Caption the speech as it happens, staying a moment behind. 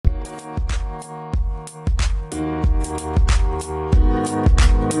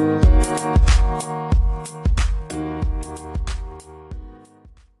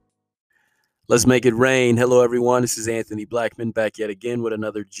Let's make it rain. Hello, everyone. This is Anthony Blackman back yet again with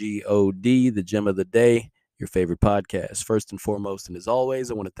another GOD, the gem of the day, your favorite podcast. First and foremost, and as always,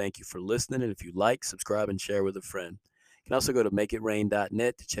 I want to thank you for listening. And if you like, subscribe and share with a friend. You can also go to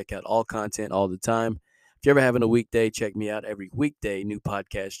makeitrain.net to check out all content all the time. If you're ever having a weekday, check me out. Every weekday, new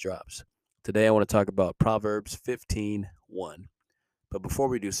podcast drops. Today, I want to talk about Proverbs 15:1. But before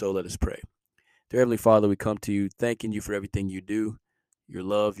we do so, let us pray. Dear Heavenly Father, we come to you thanking you for everything you do, your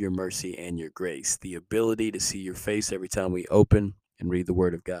love, your mercy, and your grace, the ability to see your face every time we open and read the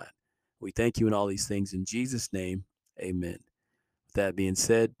Word of God. We thank you in all these things in Jesus' name. Amen. With that being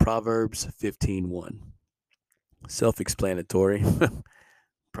said, Proverbs 15:1. Self-explanatory.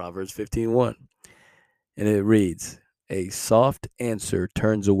 Proverbs 15:1. And it reads, "A soft answer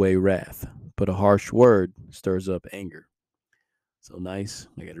turns away wrath, but a harsh word stirs up anger." So nice.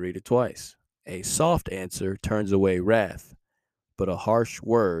 I got to read it twice. A soft answer turns away wrath, but a harsh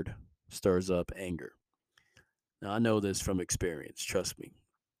word stirs up anger. Now, I know this from experience, trust me.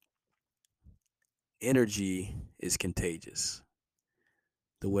 Energy is contagious.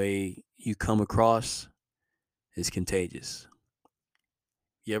 The way you come across is contagious.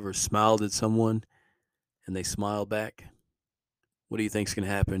 You ever smiled at someone and they smile back? What do you think's going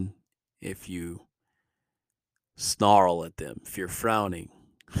to happen if you snarl at them, if you're frowning,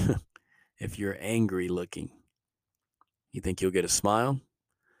 if you're angry looking? You think you'll get a smile?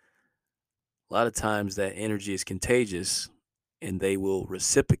 A lot of times that energy is contagious and they will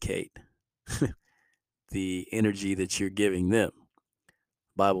reciprocate the energy that you're giving them.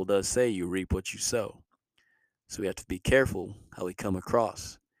 The Bible does say you reap what you sow. So we have to be careful how we come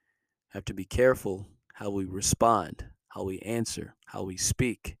across. Have to be careful how we respond, how we answer, how we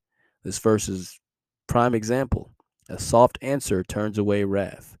speak. This verse is prime example. A soft answer turns away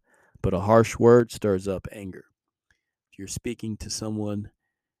wrath, but a harsh word stirs up anger. If you're speaking to someone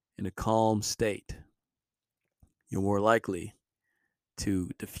in a calm state, you're more likely to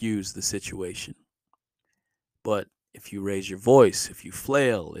diffuse the situation. But if you raise your voice, if you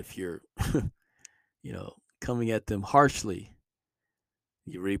flail, if you're, coming at them harshly,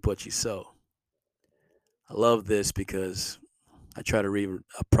 you reap what you sow. I love this because I try to read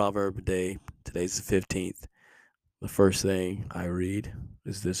a proverb a day. Today's the 15th. The first thing I read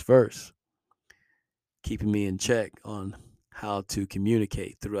is this verse, keeping me in check on how to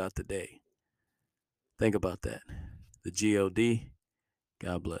communicate throughout the day. Think about that. The GOD,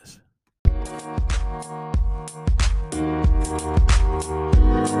 God bless.